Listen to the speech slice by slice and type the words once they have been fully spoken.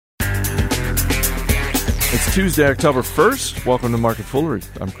It's Tuesday, October 1st. Welcome to Market Foolery.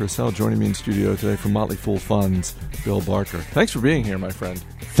 I'm Chris Hell. Joining me in studio today from Motley Fool Funds, Bill Barker. Thanks for being here, my friend.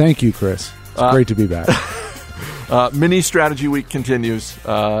 Thank you, Chris. It's great to be back. Mini Strategy Week continues.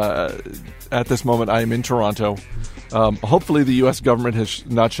 At this moment, I am in Toronto. Hopefully the U.S. government has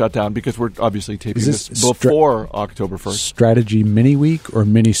not shut down because we're obviously taping this before October 1st. Strategy Mini Week or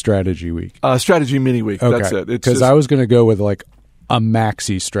Mini Strategy Week? Strategy Mini Week. Okay. That's it. Because I was going to go with like a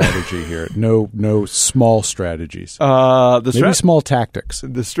maxi strategy here. No small strategies. Maybe small tactics.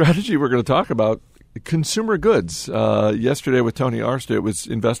 The strategy we're going to talk about, consumer goods. Yesterday with Tony Arsta, it was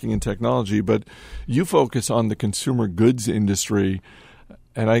investing in technology, but you focus on the consumer goods industry.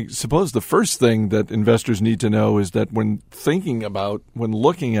 And I suppose the first thing that investors need to know is that when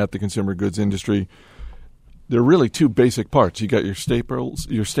looking at the consumer goods industry, there are really two basic parts. You got your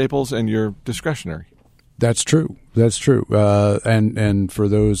staples and your discretionary. That's true. And for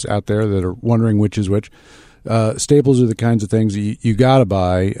those out there that are wondering which is which, staples are the kinds of things you got to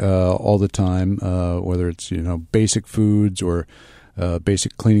buy all the time, whether it's basic foods or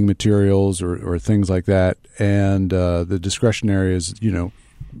basic cleaning materials or things like that. And the discretionary is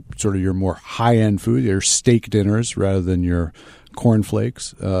sort of your more high-end food, your steak dinners rather than your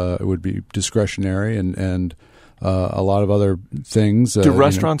cornflakes. It would be discretionary and a lot of other things. Do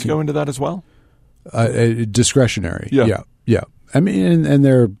restaurants go into that as well? Discretionary. Yeah. I mean, and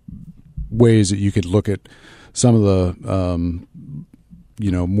there are ways that you could look at some of the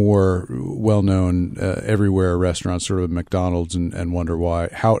more well-known everywhere restaurants, sort of McDonald's, and wonder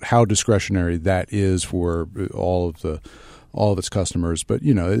how discretionary that is for all of its customers. But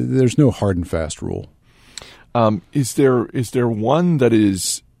there's no hard and fast rule. Is there one that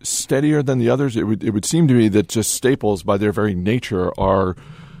is steadier than the others? It would seem to me that just staples, by their very nature, are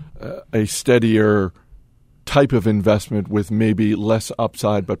a steadier type of investment with maybe less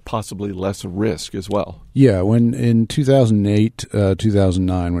upside but possibly less risk as well. Yeah, when in 2008,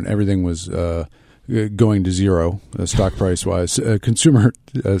 2009, when everything was going to zero, stock price-wise, consumer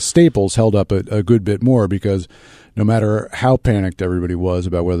staples held up a good bit more because no matter how panicked everybody was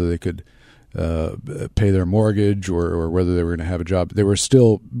about whether they could pay their mortgage or whether they were going to have a job, they were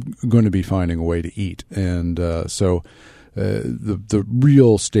still going to be finding a way to eat. And so the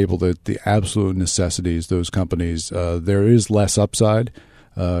real staple, the absolute necessities, those companies, there is less upside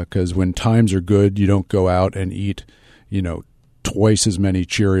because when times are good, you don't go out and eat, twice as many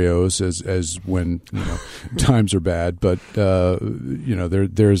Cheerios as when times are bad. But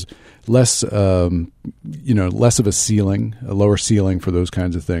there's less less of a ceiling, a lower ceiling for those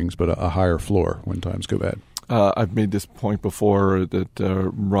kinds of things, but a higher floor when times go bad. I've made this point before that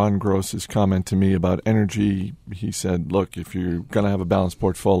Ron Gross's comment to me about energy, he said, look, if you're going to have a balanced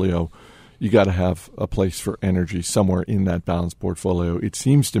portfolio, you got to have a place for energy somewhere in that balanced portfolio. It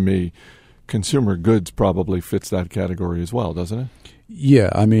seems to me consumer goods probably fits that category as well, doesn't it? Yeah,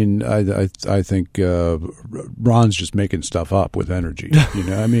 I mean, I think Ron's just making stuff up with energy.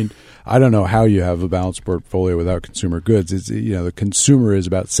 I mean, I don't know how you have a balanced portfolio without consumer goods. It's the consumer is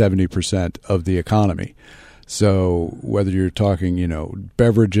about 70% of the economy. So whether you're talking,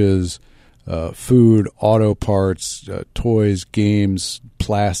 beverages, food, auto parts, toys, games,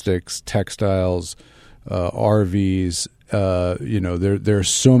 plastics, textiles, RVs, there are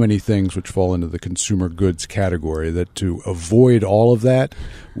so many things which fall into the consumer goods category that to avoid all of that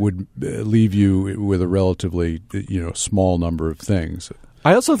would leave you with a relatively, small number of things.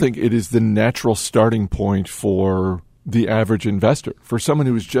 I also think it is the natural starting point for the average investor. For someone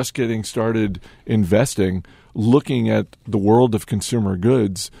who is just getting started investing, looking at the world of consumer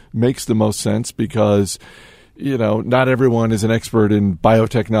goods makes the most sense because, not everyone is an expert in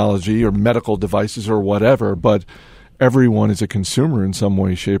biotechnology or medical devices or whatever, but everyone is a consumer in some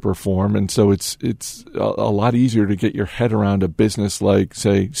way, shape, or form. And so it's a lot easier to get your head around a business like,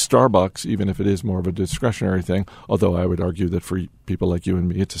 say, Starbucks, even if it is more of a discretionary thing, although I would argue that for people like you and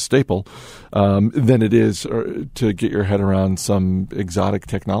me, it's a staple, than it is to get your head around some exotic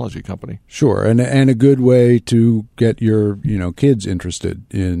technology company. Sure. And a good way to get your kids interested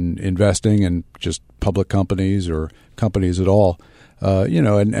in investing in just public companies or companies at all.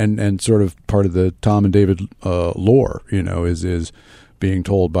 And sort of part of the Tom and David lore, is being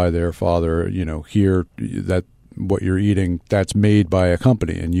told by their father, here that what you're eating, that's made by a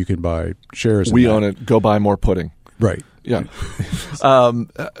company, and you can buy shares. We own it. Go buy more pudding. Right. Yeah.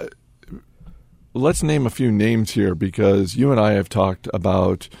 Let's name a few names here because you and I have talked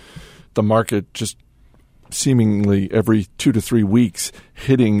about the market just seemingly every 2 to 3 weeks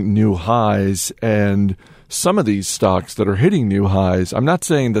hitting new highs and some of these stocks that are hitting new highs, I'm not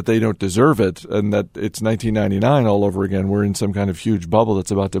saying that they don't deserve it and that it's 1999 all over again. We're in some kind of huge bubble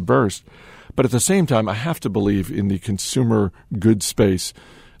that's about to burst. But at the same time, I have to believe in the consumer goods space,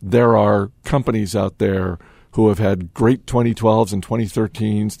 there are companies out there who have had great 2012s and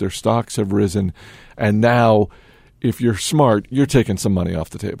 2013s. Their stocks have risen. And now, if you're smart, you're taking some money off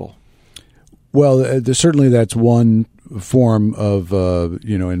the table. Well, certainly that's one form of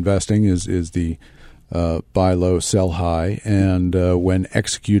investing is the buy low, sell high, and when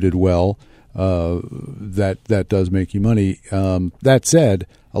executed well, that does make you money. That said,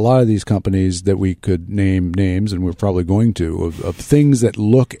 a lot of these companies that we could name names, and we're probably going to, of things that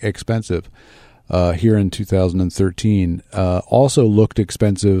look expensive here in 2013, also looked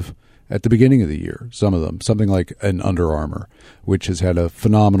expensive at the beginning of the year. Some of them, something like an Under Armour, which has had a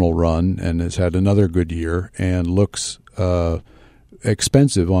phenomenal run and has had another good year and looks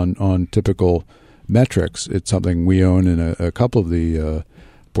expensive on typical metrics. It's something we own in a couple of the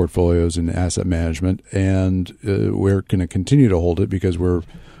portfolios in asset management, and we're going to continue to hold it because we're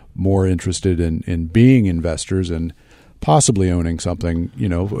more interested in being investors and possibly owning something,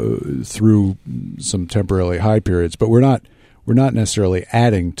 through some temporarily high periods. But we're not necessarily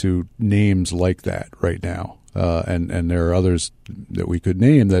adding to names like that right now. And there are others that we could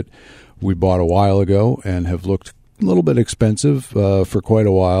name that we bought a while ago and have looked a little bit expensive for quite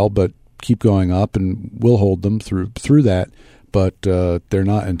a while, but keep going up, and we'll hold them through that. But they're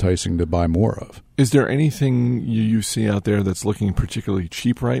not enticing to buy more of. Is there anything you see out there that's looking particularly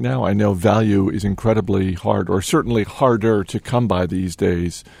cheap right now? I know value is incredibly hard, or certainly harder to come by these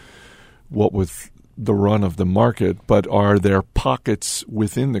days, what with the run of the market. But are there pockets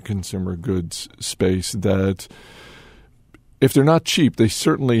within the consumer goods space that, if they're not cheap, they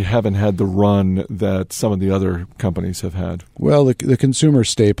certainly haven't had the run that some of the other companies have had? Well, the consumer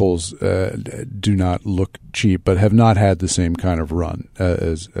staples do not look cheap, but have not had the same kind of run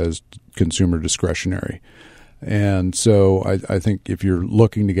as consumer discretionary. And so I think if you're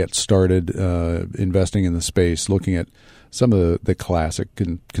looking to get started investing in the space, looking at some of the classic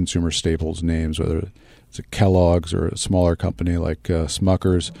consumer staples names, whether it's a Kellogg's or a smaller company like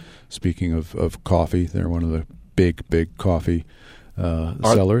Smucker's, speaking of coffee, they're one of the big coffee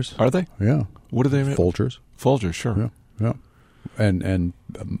sellers. Are they? Yeah. What do they make? Folgers. Folgers, sure. Yeah. And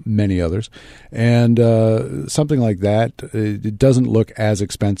many others. And something like that, it doesn't look as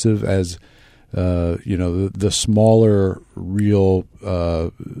expensive as, the smaller, real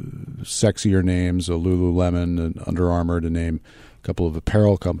sexier names, a Lululemon and Under Armour, to name a couple of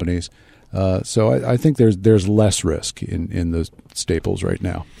apparel companies. So I think there's less risk in the staples right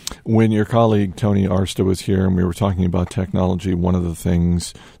now. When your colleague Tony Arsta was here and we were talking about technology, one of the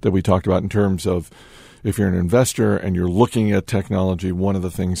things that we talked about in terms of if you're an investor and you're looking at technology, one of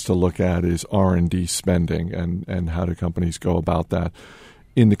the things to look at is R&D spending and how do companies go about that.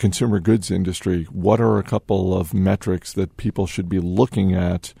 In the consumer goods industry, what are a couple of metrics that people should be looking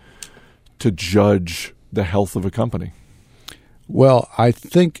at to judge the health of a company? Well, I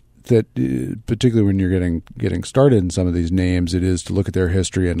think that particularly when you're getting started in some of these names, it is to look at their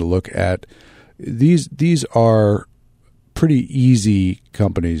history and to look at these are pretty easy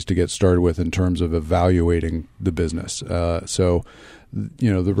companies to get started with in terms of evaluating the business. So,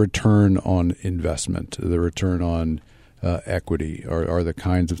 the return on investment, the return on equity are the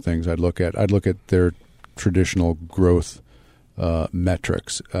kinds of things I'd look at. I'd look at their traditional growth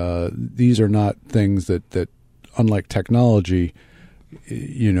metrics. These are not things that unlike technology,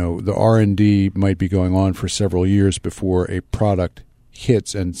 the R&D might be going on for several years before a product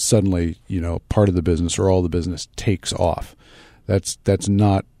hits and suddenly, part of the business or all the business takes off. That's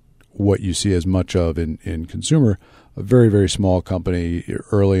not what you see as much of in consumer. A very, very small company,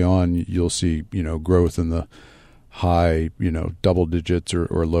 early on, you'll see, growth in the high, double digits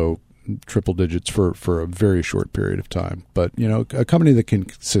or low triple digits for a very short period of time. But, a company that can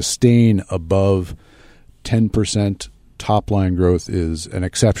sustain above 10% top line growth is an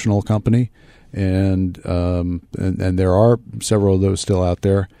exceptional company, and there are several of those still out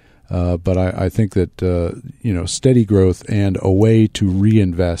there. But I think that steady growth and a way to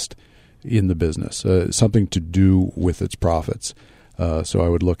reinvest in the business, something to do with its profits. So I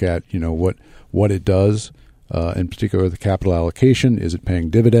would look at what it does, in particular the capital allocation. Is it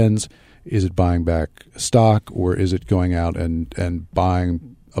paying dividends? Is it buying back stock, or is it going out and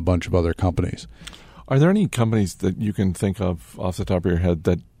buying a bunch of other companies? Are there any companies that you can think of off the top of your head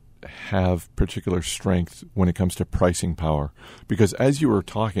that have particular strength when it comes to pricing power? Because as you were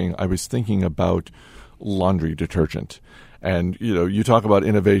talking, I was thinking about laundry detergent. And, you talk about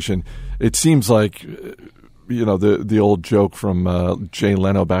innovation. It seems like, the old joke from Jay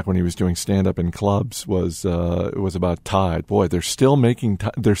Leno back when he was doing stand-up in clubs was it was about Tide. Boy, they're still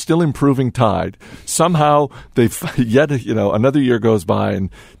improving Tide. Somehow another year goes by and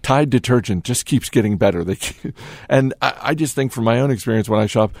Tide detergent just keeps getting better. And I just think from my own experience when I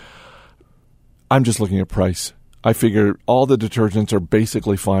shop, I'm just looking at price. I figure all the detergents are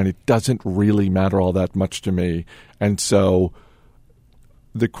basically fine. It doesn't really matter all that much to me. And so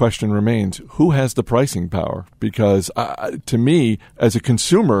the question remains, who has the pricing power? Because to me, as a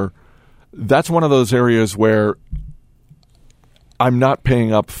consumer, that's one of those areas where I'm not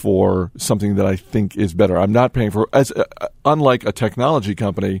paying up for something that I think is better. I'm not paying for, unlike a technology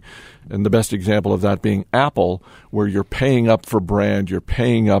company, and the best example of that being Apple, where you're paying up for brand, you're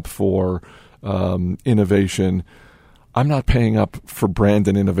paying up for innovation. I'm not paying up for brand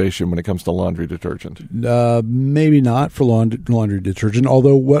and innovation when it comes to laundry detergent. Maybe not for laundry detergent,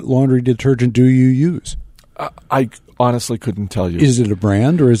 although what laundry detergent do you use? I honestly couldn't tell you. Is it a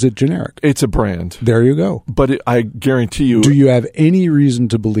brand or is it generic? It's a brand. There you go. But I guarantee you... Do you have any reason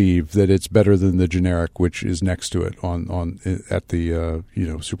to believe that it's better than the generic, which is next to it at the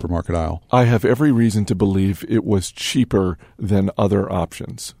supermarket aisle? I have every reason to believe it was cheaper than other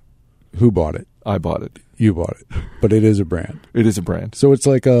options. Who bought it? I bought it. You bought it. But it is a brand. It is a brand. So it's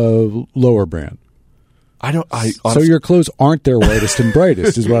like a lower brand. Honestly, so your clothes aren't their whitest and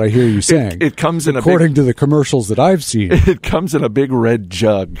brightest, is what I hear you saying. It comes in according to the commercials that I've seen. It comes in a big red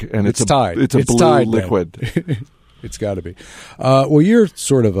jug, and it's Tide. It's a blue Tide, liquid. It's got to be. Well, you're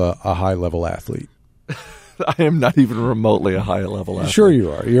sort of a high level athlete. I am not even remotely a high level athlete. Sure, you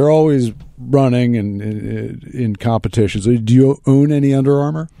are. You're always running and in competitions. Do you own any Under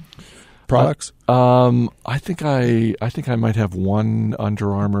Armour products? I think I might have one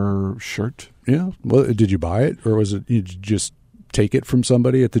Under Armour shirt. Yeah. Well, did you buy it, or was it you just take it from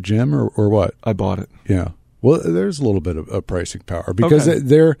somebody at the gym, or what? I bought it. Yeah. Well, there's a little bit of pricing power because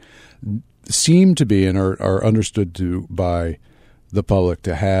there seem to be and are understood by the public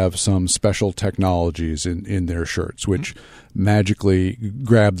to have some special technologies in their shirts, which magically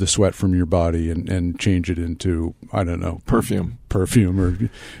grab the sweat from your body and change it into, I don't know, perfume or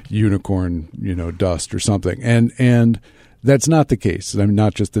unicorn, dust or something. And that's not the case. I mean,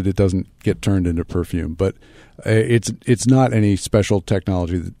 not just that it doesn't get turned into perfume, but it's not any special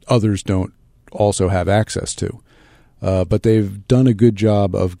technology that others don't also have access to. But they've done a good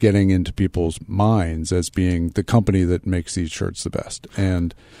job of getting into people's minds as being the company that makes these shirts the best.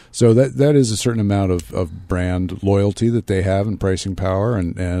 And so that is a certain amount of brand loyalty that they have and pricing power.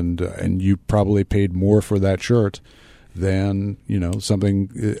 And you probably paid more for that shirt than,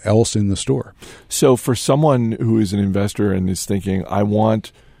 something else in the store. So for someone who is an investor and is thinking, I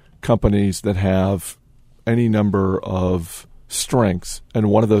want companies that have any number of strengths, and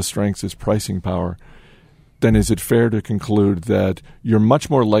one of those strengths is pricing power, then is it fair to conclude that you're much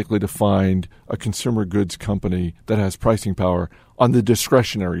more likely to find a consumer goods company that has pricing power on the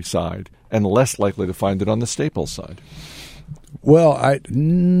discretionary side and less likely to find it on the staples side? Well,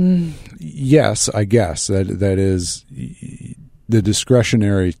 yes, I guess that is the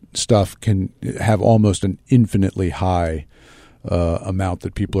discretionary stuff can have almost an infinitely high amount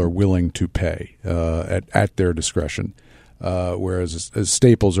that people are willing to pay at their discretion, whereas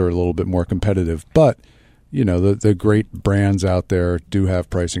staples are a little bit more competitive. But the great brands out there do have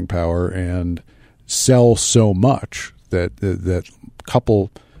pricing power and sell so much that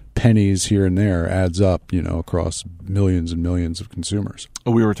couple pennies here and there adds up, across millions and millions of consumers.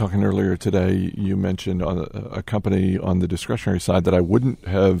 We were talking earlier today, you mentioned a company on the discretionary side that I wouldn't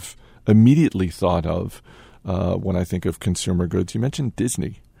have immediately thought of when I think of consumer goods. You mentioned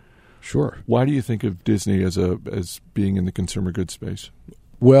Disney. Sure. Why do you think of Disney as being in the consumer goods space?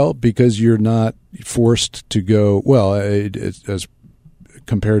 Well, because you're not forced to go, as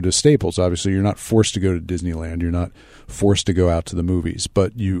compared to Staples, obviously, you're not forced to go to Disneyland. You're not forced to go out to the movies,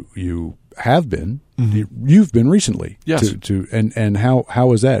 but you have been. Mm-hmm. You've been recently. Yes. And how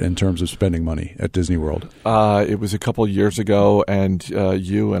was that in terms of spending money at Disney World? It was a couple of years ago, and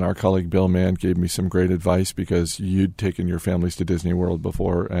you and our colleague Bill Mann gave me some great advice because you'd taken your families to Disney World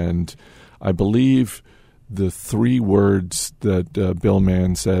before, and I believe the three words that Bill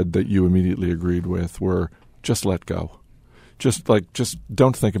Mann said that you immediately agreed with were just let go. Just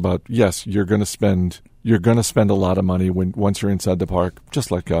don't think about, yes, you're going to spend a lot of money once you're inside the park.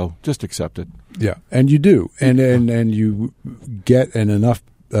 Just let go. Just accept it. Yeah, and you do. And you get, and enough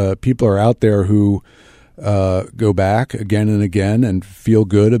people are out there who go back again and again and feel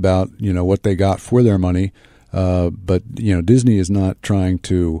good about, what they got for their money. But Disney is not trying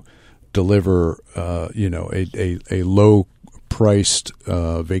to deliver a low priced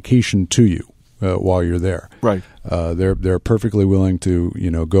vacation to you. while you're there. Right. They're perfectly willing to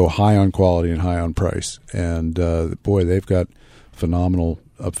go high on quality and high on price. And boy, they've got a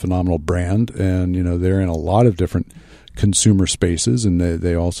phenomenal brand, and they're in a lot of different consumer spaces, and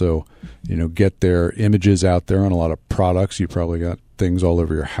they also get their images out there on a lot of products. You probably got things all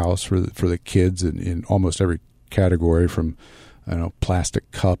over your house for the kids in almost every category, from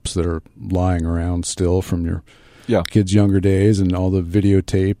plastic cups that are lying around still from your kids' younger days, and all the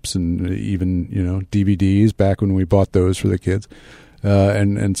videotapes, and even DVDs back when we bought those for the kids,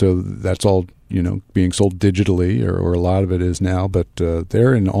 and so that's all being sold digitally, or a lot of it is now. But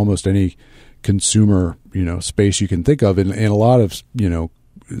they're in almost any consumer space you can think of, in a lot of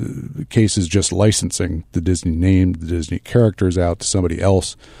cases just licensing the Disney name, the Disney characters out to somebody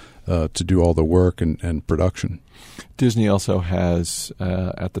else to do all the work and production. Disney also has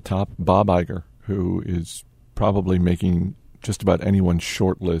at the top Bob Iger, who is probably making just about anyone's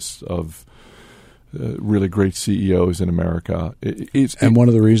short list of really great CEOs in America. And one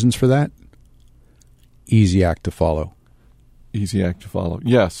of the reasons for that, easy act to follow. Easy act to follow,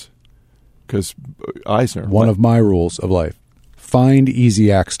 yes. Because Eisner. One of my rules of life, find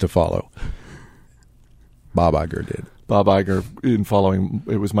easy acts to follow. Bob Iger did. Bob Iger, in following,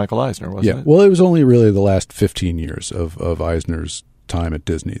 it was Michael Eisner, wasn't it? Well, it was only really the last 15 years of Eisner's time at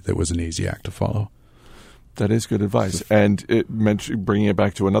Disney that was an easy act to follow. That is good advice. And bringing it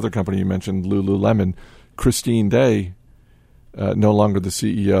back to another company you mentioned, Lululemon, Christine Day, no longer the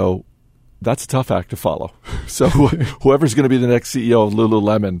CEO. That's a tough act to follow. So whoever's going to be the next CEO of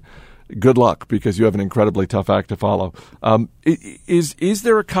Lululemon, good luck, because you have an incredibly tough act to follow. Is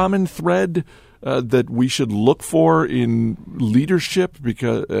there a common thread that we should look for in leadership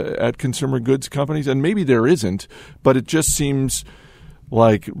at consumer goods companies? And maybe there isn't, but it just seems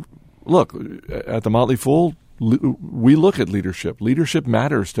like, look, at the Motley Fool, we look at leadership. Leadership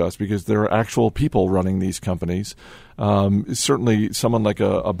matters to us because there are actual people running these companies. Certainly someone like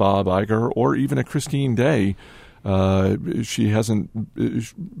a Bob Iger or even a Christine Day. She hasn't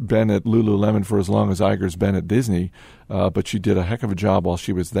been at Lululemon for as long as Iger's been at Disney, but she did a heck of a job while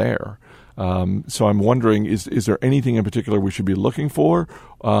she was there. So I'm wondering, is there anything in particular we should be looking for,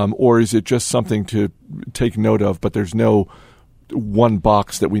 or is it just something to take note of, but there's no one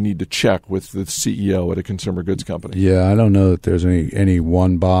box that we need to check with the CEO at a consumer goods company? Yeah, I don't know that there's any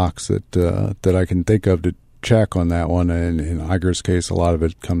one box that I can think of to check on that one. And in Iger's case, a lot of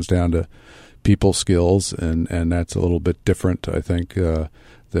it comes down to people skills, and that's a little bit different, I think,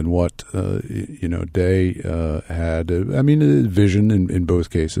 than what Day had. I mean, vision in both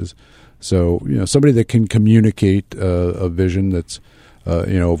cases. So somebody that can communicate a vision that's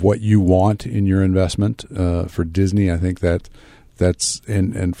of what you want in your investment. For Disney, I think that's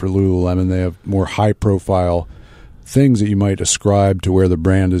and for Lululemon, they have more high profile things that you might ascribe to where the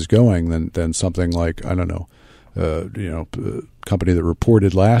brand is going than something like, I don't know, company that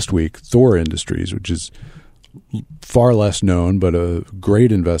reported last week, Thor Industries, which is far less known, but a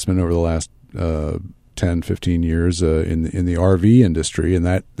great investment over the last 10, 15 years in the RV industry, and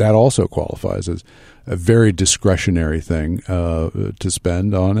that also qualifies as a very discretionary thing to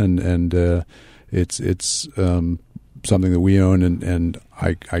spend on, and it's something that we own, and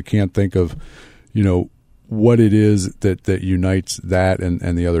I can't think of what it is that unites that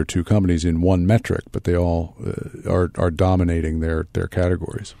and the other two companies in one metric, but they all are dominating their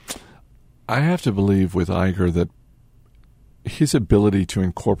categories. I have to believe with Iger that his ability to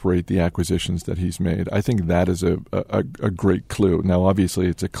incorporate the acquisitions that he's made, I think that is a great clue. Now, obviously,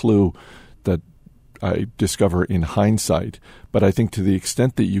 it's a clue that I discover in hindsight, but I think to the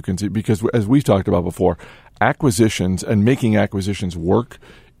extent that you can see, because as we've talked about before, acquisitions and making acquisitions work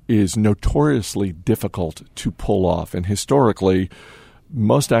is notoriously difficult to pull off. And historically,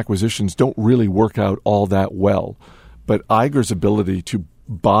 most acquisitions don't really work out all that well. But Iger's ability to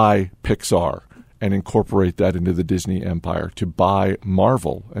buy Pixar and incorporate that into the Disney empire, to buy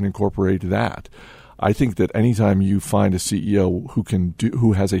Marvel and incorporate that, I think that anytime you find a CEO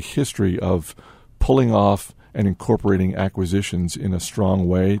who has a history of pulling off and incorporating acquisitions in a strong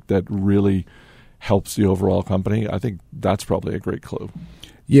way that really helps the overall company, I think that's probably a great clue.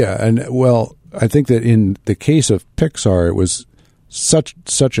 Yeah, and well, I think that in the case of Pixar, it was such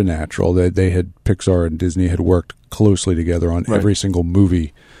a natural that Pixar and Disney had worked closely together on every single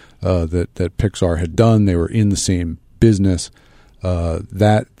movie that Pixar had done. They were in the same business.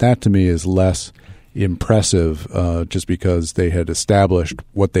 That to me is less impressive, just because they had established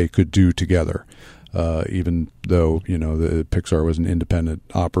what they could do together, even though the Pixar was an independent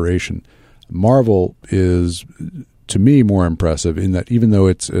operation. Marvel is, to me, more impressive in that even though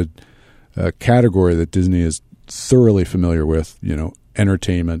it's a category that Disney is thoroughly familiar with,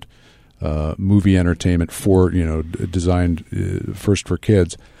 entertainment, movie entertainment for designed first for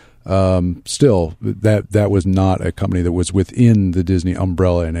kids. Still, that was not a company that was within the Disney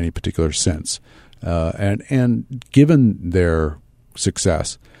umbrella in any particular sense. And given their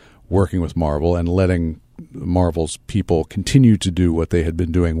success working with Marvel and letting Marvel's people continue to do what they had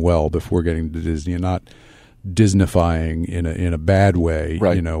been doing well before getting to Disney, and not Disneyfying in a bad way,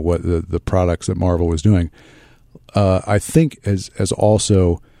 right. What the products that Marvel was doing, I think has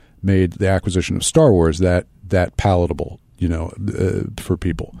also made the acquisition of Star Wars that palatable, for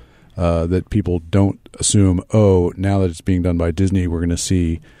people. That people don't assume, now that it's being done by Disney, we're going to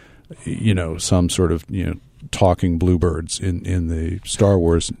see, some sort of, talking bluebirds in the Star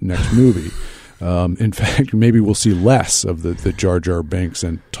Wars next movie. In fact, maybe we'll see less of the Jar Jar Binks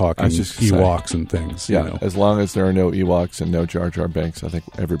and talking Ewoks and things. Yeah, as long as there are no Ewoks and no Jar Jar Binks, I think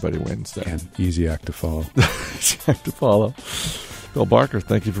everybody wins there. And easy act to follow. Easy act to follow. Bill Barker,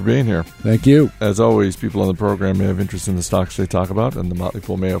 thank you for being here. Thank you. As always, people on the program may have interest in the stocks they talk about, and the Motley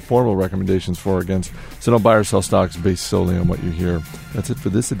Fool may have formal recommendations for or against. So don't buy or sell stocks based solely on what you hear. That's it for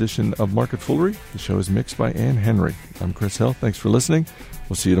this edition of Market Foolery. The show is mixed by Ann Henry. I'm Chris Hill. Thanks for listening.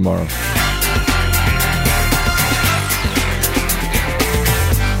 We'll see you tomorrow.